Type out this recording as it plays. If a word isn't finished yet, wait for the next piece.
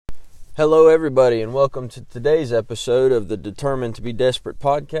Hello, everybody, and welcome to today's episode of the Determined to be Desperate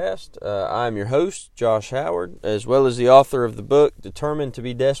podcast. I'm your host, Josh Howard, as well as the author of the book, Determined to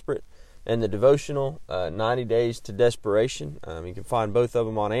be Desperate, and the devotional, 90 Days to Desperation. You can find both of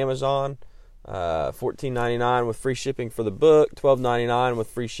them on Amazon, $14.99 with free shipping for the book, $12.99 with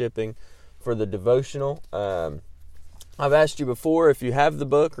free shipping for the devotional. I've asked you before if you have the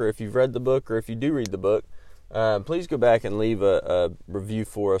book, or if you've read the book, or if you do read the book, please go back and leave a review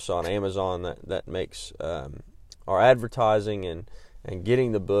for us on Amazon. That makes our advertising and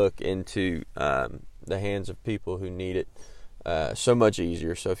getting the book into the hands of people who need it so much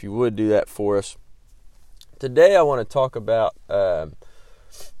easier. So if you would do that for us. Today I want to talk about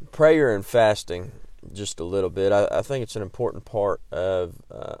prayer and fasting just a little bit. I think it's an important part of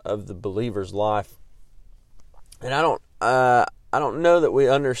the believer's life, and I don't know that we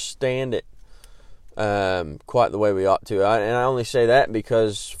understand it quite the way we ought to. And I only say that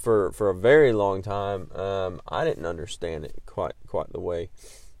because for a very long time, I didn't understand it quite the way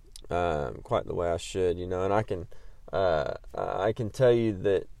I should, and I can tell you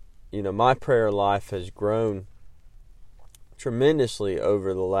that, my prayer life has grown tremendously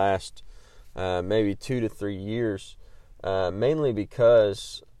over the last, maybe 2 to 3 years, mainly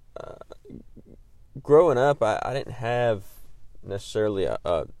because, growing up, I didn't have necessarily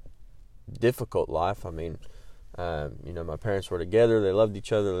a difficult life. I mean, my parents were together. They loved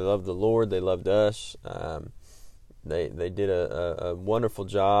each other. They loved the Lord. They loved us. They did a wonderful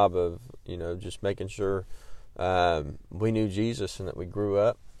job of, just making sure we knew Jesus and that we grew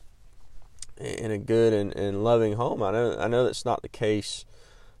up in a good and loving home. I know that's not the case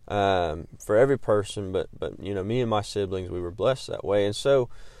for every person, but me and my siblings, we were blessed that way. And so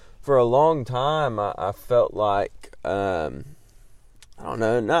for a long time, I felt like, I don't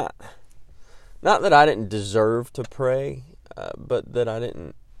know, not that I didn't deserve to pray, but that I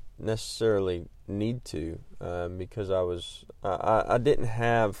didn't necessarily need to, because I didn't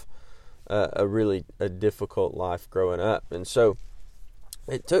have a really difficult life growing up, and so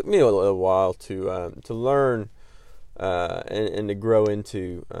it took me a little while to learn and to grow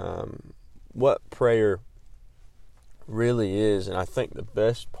into what prayer really is. And I think the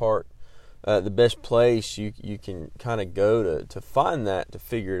best part, the best place you can kind of go to find that, to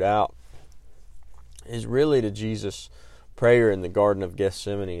figure it out, is really to Jesus' prayer in the Garden of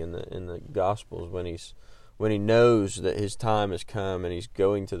Gethsemane in the Gospels, when he knows that his time has come and he's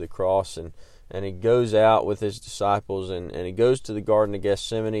going to the cross, and he goes out with his disciples and he goes to the Garden of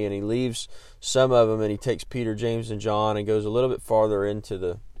Gethsemane, and he leaves some of them, and he takes Peter, James, and John and goes a little bit farther into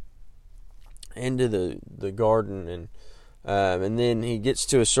the garden, and then he gets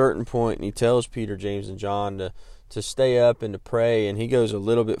to a certain point and he tells Peter, James, and John to stay up and to pray, and he goes a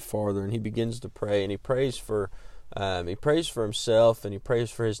little bit farther and he begins to pray, and he prays for himself, and he prays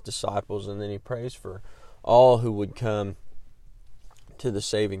for his disciples, and then he prays for all who would come to the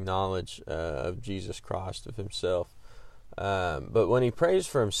saving knowledge of Jesus Christ, of himself. But when he prays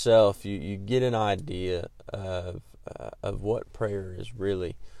for himself, you get an idea of what prayer is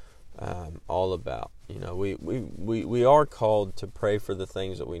really all about. We are called to pray for the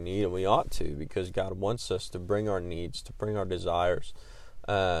things that we need, and we ought to, because God wants us to bring our needs, to bring our desires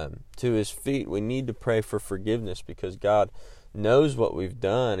to his feet. We need to pray for forgiveness, because God knows what we've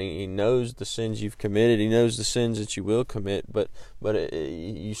done. He knows the sins you've committed. He knows the sins that you will commit, but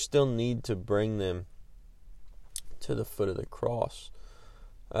you still need to bring them to the foot of the cross.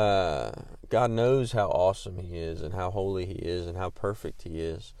 God knows how awesome he is, and how holy he is, and how perfect he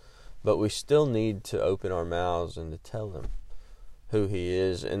is. But we still need to open our mouths and to tell him who he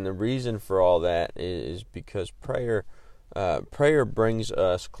is. And the reason for all that is because prayer brings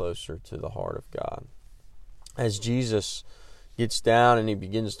us closer to the heart of God. As Jesus gets down and he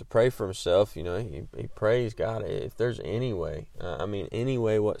begins to pray for himself, he prays, God, if there's any way, any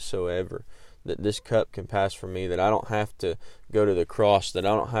way whatsoever, that this cup can pass from me, that I don't have to go to the cross, that I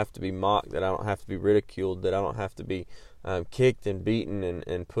don't have to be mocked, that I don't have to be ridiculed, that I don't have to be kicked and beaten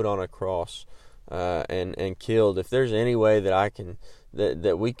and put on a cross and killed. If there's any way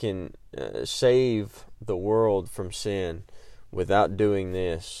that we can save the world from sin without doing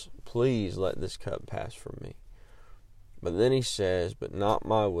this, please let this cup pass from me. But then he says, but not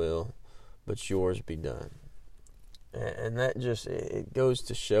my will, but yours be done. And that just, it goes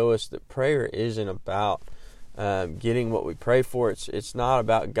to show us that prayer isn't about getting what we pray for. It's not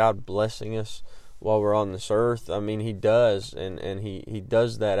about God blessing us while we're on this earth. He does, and he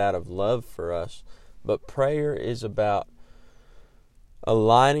does that out of love for us. But prayer is about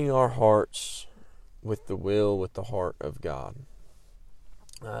aligning our hearts with the heart of God.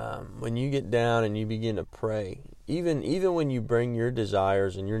 When you get down and you begin to pray, even when you bring your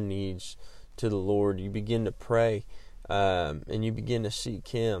desires and your needs to the Lord, you begin to pray, and you begin to seek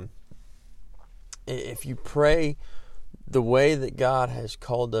Him. If you pray the way that God has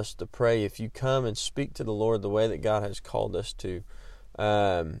called us to pray, if you come and speak to the Lord the way that God has called us to,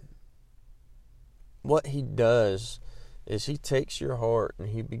 what He does is He takes your heart and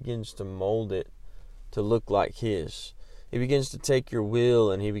He begins to mold it to look like His. He begins to take your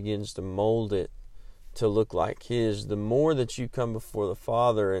will and He begins to mold it to look like His. The more that you come before the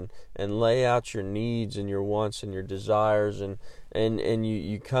Father and lay out your needs and your wants and your desires, and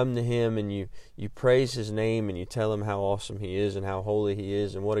you come to Him and you praise His name and you tell Him how awesome He is and how holy He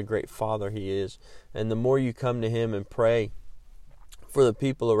is and what a great Father He is. And the more you come to Him and pray for the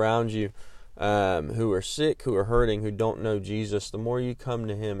people around you who are sick, who are hurting, who don't know Jesus, the more you come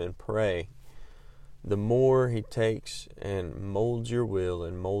to Him and pray, the more He takes and molds your will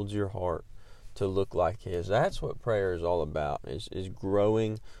and molds your heart to look like His. That's what prayer is all about, is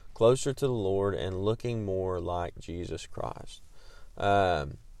growing closer to the Lord and looking more like Jesus Christ.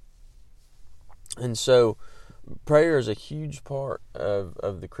 And so prayer is a huge part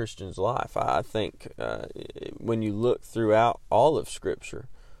of the Christian's life. I think when you look throughout all of Scripture,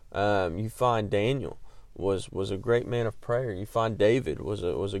 you find Daniel was a great man of prayer. You find David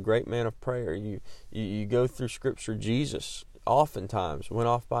was a great man of prayer. You go through Scripture, Jesus oftentimes went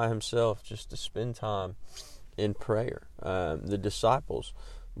off by himself just to spend time in prayer. The disciples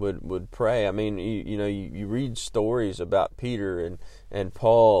would pray. I mean, you read stories about Peter and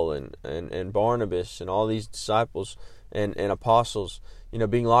Paul and Barnabas and all these disciples and apostles,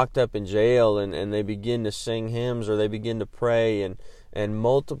 being locked up in jail, and they begin to sing hymns or they begin to pray, and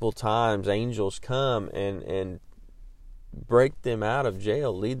multiple times angels come and break them out of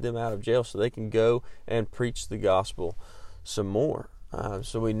jail, lead them out of jail so they can go and preach the gospel some more.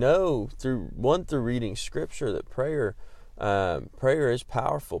 So we know through reading Scripture that prayer is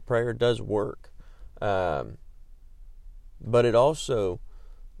powerful. Prayer does work, but it also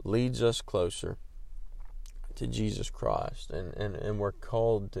leads us closer to Jesus Christ, and we're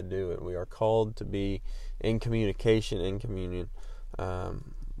called to do it. We are called to be in communication, in communion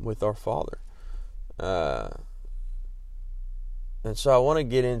with our Father. And so I want to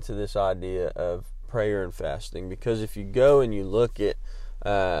get into this idea of prayer and fasting, because if you go and you look at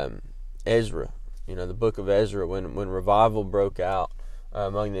Ezra, the book of Ezra, when revival broke out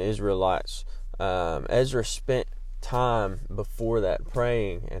among the Israelites, Ezra spent time before that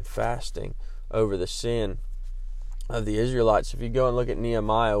praying and fasting over the sin of the Israelites. If you go and look at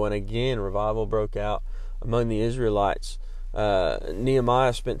Nehemiah, when again revival broke out among the Israelites,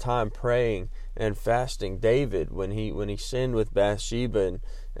 Nehemiah spent time praying and fasting. David, when he sinned with Bathsheba,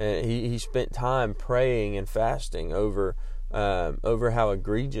 and he spent time praying and fasting over how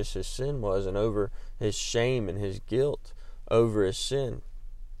egregious his sin was, and over his shame and his guilt over his sin.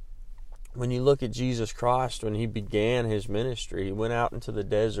 When you look at Jesus Christ, when He began His ministry, He went out into the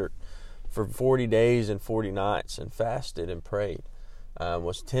desert for 40 days and 40 nights and fasted and prayed,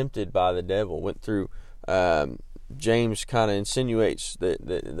 was tempted by the devil, went through, James kind of insinuates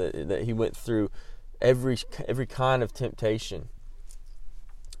that He went through every kind of temptation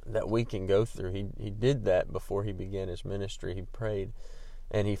that we can go through. He did that before He began His ministry. He prayed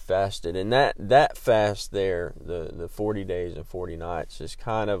and He fasted. And that fast there, the 40 days and 40 nights, is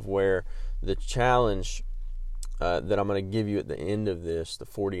kind of where the challenge that I'm going to give you at the end of this, the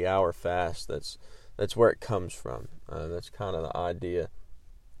 40-hour fast, that's where it comes from. That's kind of the idea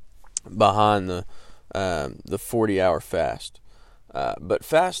behind the 40-hour fast. But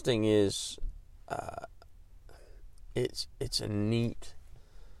fasting is it's a neat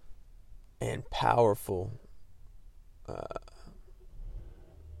and powerful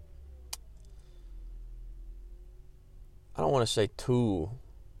I don't want to say tool,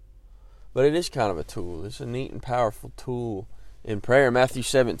 but it is kind of a tool. It's a neat and powerful tool in prayer. Matthew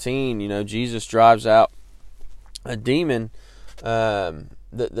 17, Jesus drives out a demon.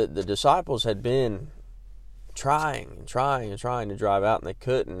 The disciples had been trying to drive out, and they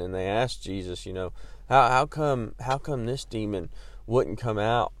couldn't. And they asked Jesus, how come this demon wouldn't come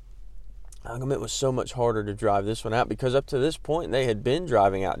out? How come it was so much harder to drive this one out? Because up to this point, they had been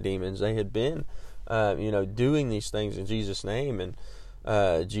driving out demons. They had been, doing these things in Jesus' name. And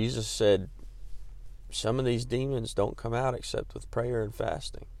Jesus said, some of these demons don't come out except with prayer and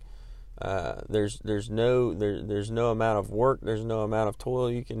fasting. There's no amount of work, there's no amount of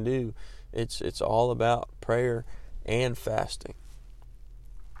toil you can do. It's all about prayer and fasting.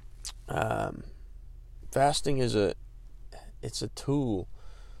 Fasting is a tool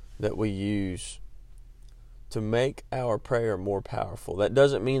that we use make our prayer more powerful. That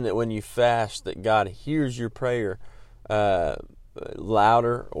doesn't mean that when you fast that God hears your prayer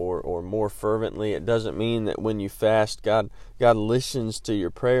louder or more fervently. It doesn't mean that when you fast God listens to your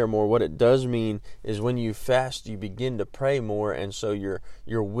prayer more. What it does mean is when you fast you begin to pray more, and so your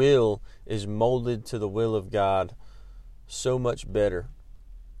will is molded to the will of God so much better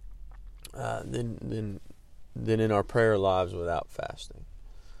than in our prayer lives without fasting.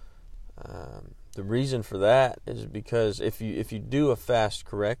 The reason for that is because if you do a fast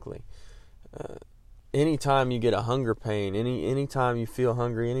correctly, anytime you get a hunger pain, anytime you feel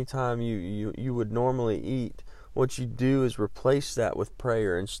hungry, anytime you would normally eat, what you do is replace that with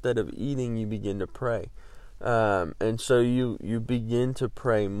prayer. Instead of eating, you begin to pray, and so you begin to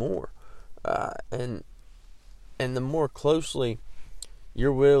pray more, and the more closely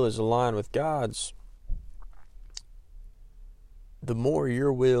your will is aligned with God's, the more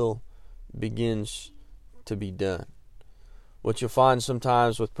your will begins to be done. What you'll find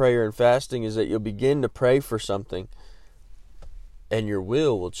sometimes with prayer and fasting is that you'll begin to pray for something and your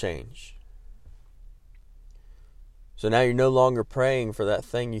will change. So now you're no longer praying for that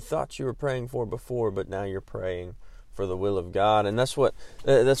thing you thought you were praying for before, but now you're praying for the will of God. And that's what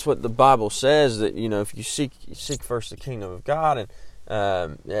the Bible says, that if you seek first the kingdom of God,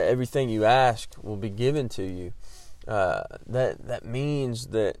 and everything you ask will be given to you. That means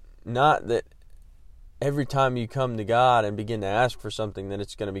that not that every time you come to God and begin to ask for something that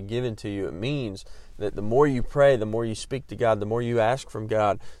it's going to be given to you. It means that the more you pray, the more you speak to God, the more you ask from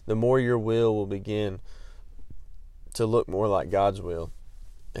God, the more your will begin to look more like God's will.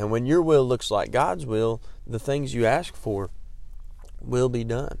 And when your will looks like God's will, the things you ask for will be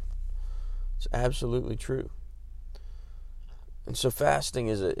done. It's absolutely true. And so fasting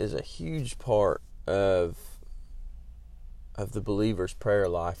is a huge part of the believer's prayer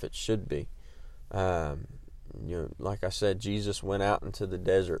life. It should be. Like I said, Jesus went out into the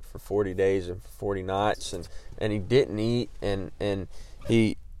desert for 40 days and 40 nights, and he didn't eat, and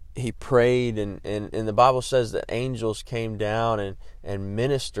he prayed, and the Bible says that angels came down and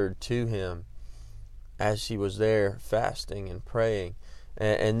ministered to him as he was there fasting and praying.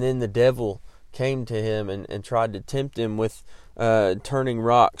 And then the devil came to him and tried to tempt him with turning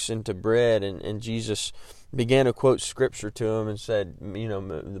rocks into bread, and Jesus began to quote scripture to him and said,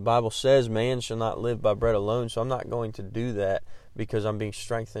 the Bible says man shall not live by bread alone, so I'm not going to do that because I'm being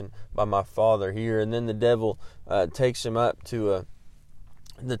strengthened by my Father here. And then the devil takes him up to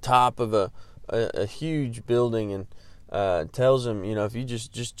the top of a huge building and tells him, if you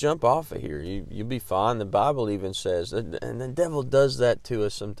just jump off of here, you'll be fine. The Bible even says, and the devil does that to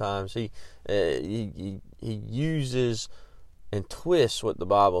us sometimes. He uses and twists what the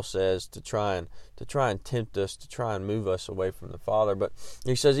Bible says to try and tempt us, to try and move us away from the Father. But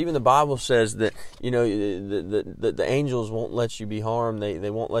he says, even the Bible says that the angels won't let you be harmed. They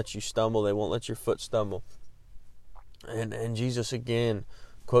won't let you stumble. They won't let your foot stumble. And Jesus again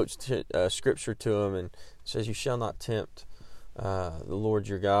quotes scripture to him and says, "You shall not tempt the Lord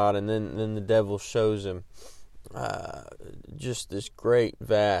your God." And then the devil shows him just this great,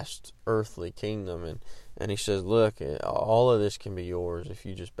 vast earthly kingdom, and he says, "Look, all of this can be yours if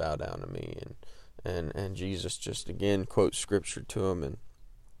you just bow down to me." And Jesus just again quotes scripture to him and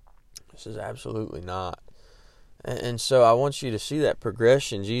says, "Absolutely not." And so I want you to see that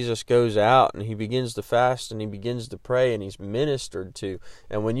progression. Jesus goes out and he begins to fast and he begins to pray and he's ministered to.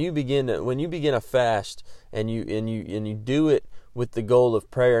 And when you begin a fast and you do it with the goal of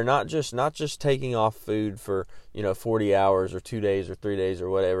prayer, not just taking off food for 40 hours or 2 days or 3 days or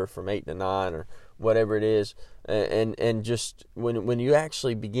whatever, from 8 to 9 or whatever it is, and just when you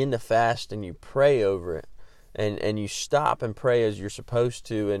actually begin to fast and you pray over it, and you stop and pray as you're supposed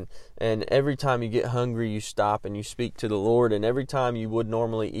to, and every time you get hungry you stop and you speak to the Lord, and every time you would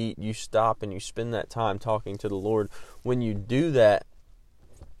normally eat you stop and you spend that time talking to the Lord. When you do that,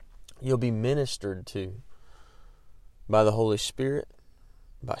 you'll be ministered to by the Holy Spirit,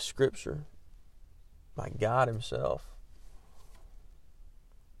 by Scripture, by God Himself.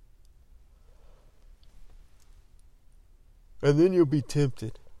 And then you'll be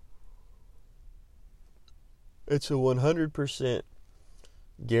tempted. It's a 100%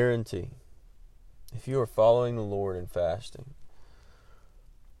 guarantee. If you are following the Lord in fasting,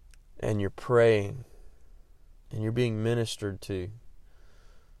 and you're praying, and you're being ministered to,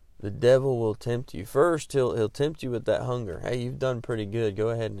 the devil will tempt you. First, he'll tempt you with that hunger. Hey, you've done pretty good. Go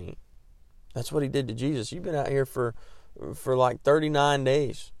ahead and eat. That's what he did to Jesus. You've been out here for like 39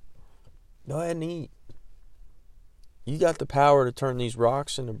 days. Go ahead and eat. You got the power to turn these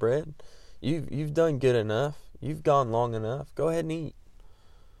rocks into bread. You've done good enough. You've gone long enough. Go ahead and eat.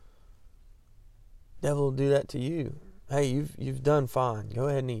 devil will do that to you. Hey, you've done fine. Go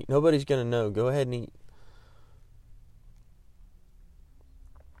ahead and eat. Nobody's going to know. Go ahead and eat.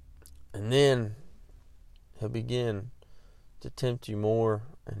 And then he'll begin to tempt you more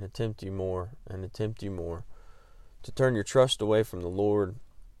and to tempt you more and to tempt you more, to turn your trust away from the Lord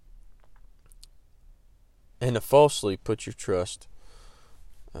and to falsely put your trust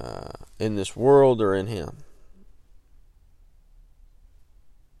in this world or in Him.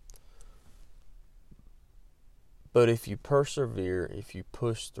 But if you persevere, if you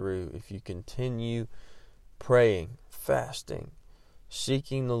push through, if you continue praying, fasting,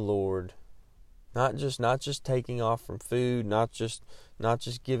 seeking the Lord, not just taking off from food, not just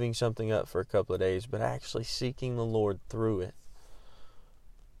giving something up for a couple of days, but actually seeking the Lord through it,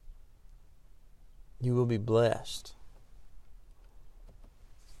 you will be blessed.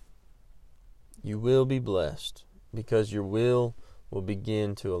 You will be blessed because your will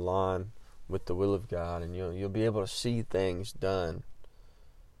begin to align with the will of God, and you'll be able to see things done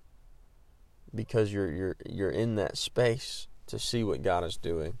because you're in that space to see what God is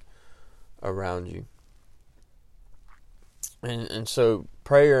doing around you. And so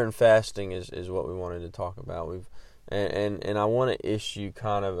prayer and fasting is what we wanted to talk about. And I want to issue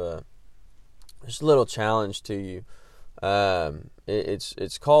kind of just a little challenge to you.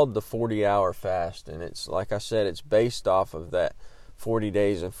 It's called the 40-hour fast, and it's, like I said, it's based off of that 40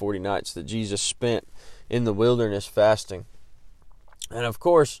 days and 40 nights that Jesus spent in the wilderness fasting. And of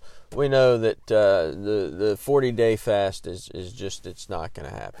course, we know that the 40-day fast is just, it's not going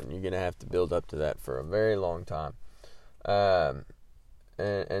to happen. You're going to have to build up to that for a very long time.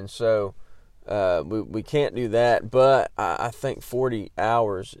 And so we can't do that, but I think 40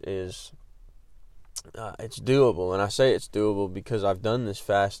 hours is it's doable. And I say it's doable because I've done this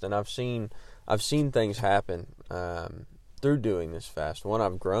fast and I've seen things happen through doing this fast. One,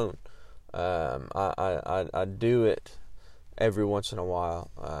 I've grown. I do it every once in a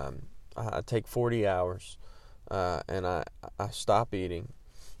while. I take 40 hours and I stop eating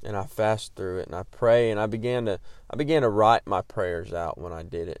and I fast through it and I pray, and I began to write my prayers out when I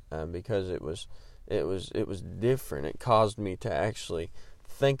did it because it was different. It caused me to actually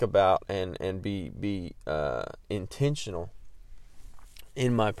think about and be intentional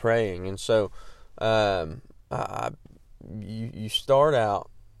in my praying. And so you start out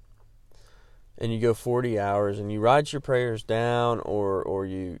and you go 40 hours and you write your prayers down, or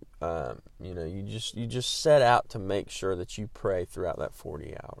you just set out to make sure that you pray throughout that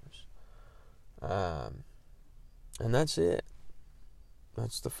 40 hours. And that's it.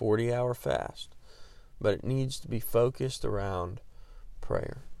 That's the 40-hour fast. But it needs to be focused around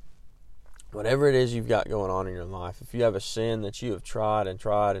prayer. Whatever it is you've got going on in your life, if you have a sin that you have tried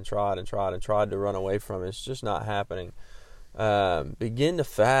to run away from, it's just not happening, begin to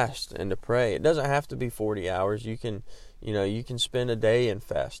fast and to pray. It doesn't have to be 40 hours. You can spend a day in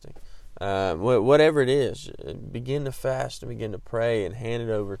fasting. Whatever it is, begin to fast and begin to pray and hand it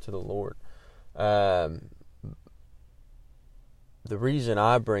over to the Lord. The reason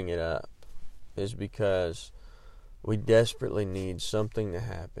I bring it up is because we desperately need something to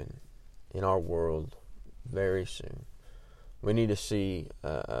happen in our world very soon. We need to see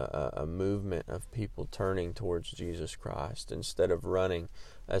a movement of people turning towards Jesus Christ instead of running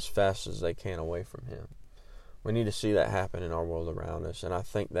as fast as they can away from Him. We need to see that happen in our world around us, and I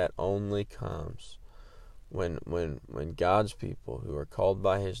think that only comes when God's people who are called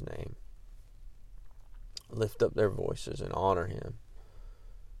by His name lift up their voices and honor Him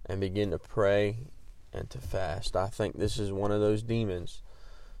and begin to pray and to fast. I think this is one of those demons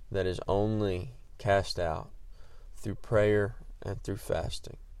that is only cast out through prayer and through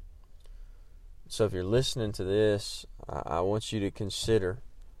fasting. So if you're listening to this, I want you to consider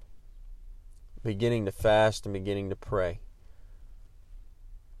beginning to fast and beginning to pray.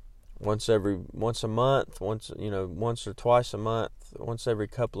 Once a month, once or twice a month, once every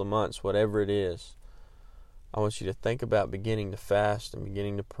couple of months, whatever it is. I want you to think about beginning to fast and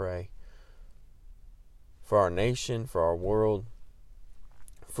beginning to pray for our nation, for our world,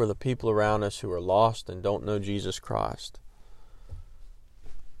 for the people around us who are lost and don't know Jesus Christ.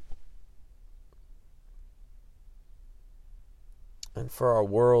 And for our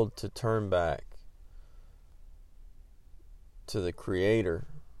world to turn back to the Creator,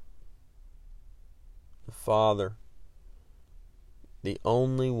 the Father, the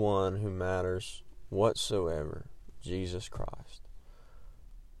only one who matters whatsoever, Jesus Christ.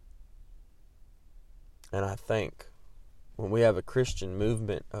 And I think when we have a Christian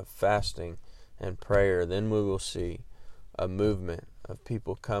movement of fasting and prayer, then we will see a movement of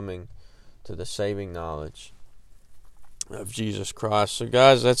people coming to the saving knowledge of Jesus Christ. So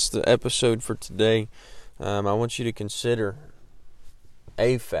guys, that's the episode for today. I want you to consider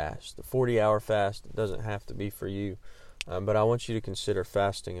a fast, the 40-hour fast. It doesn't have to be for you, but I want you to consider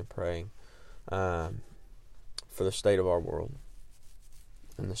fasting and praying for the state of our world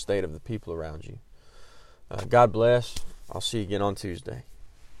and the state of the people around you. God bless. I'll see you again on Tuesday.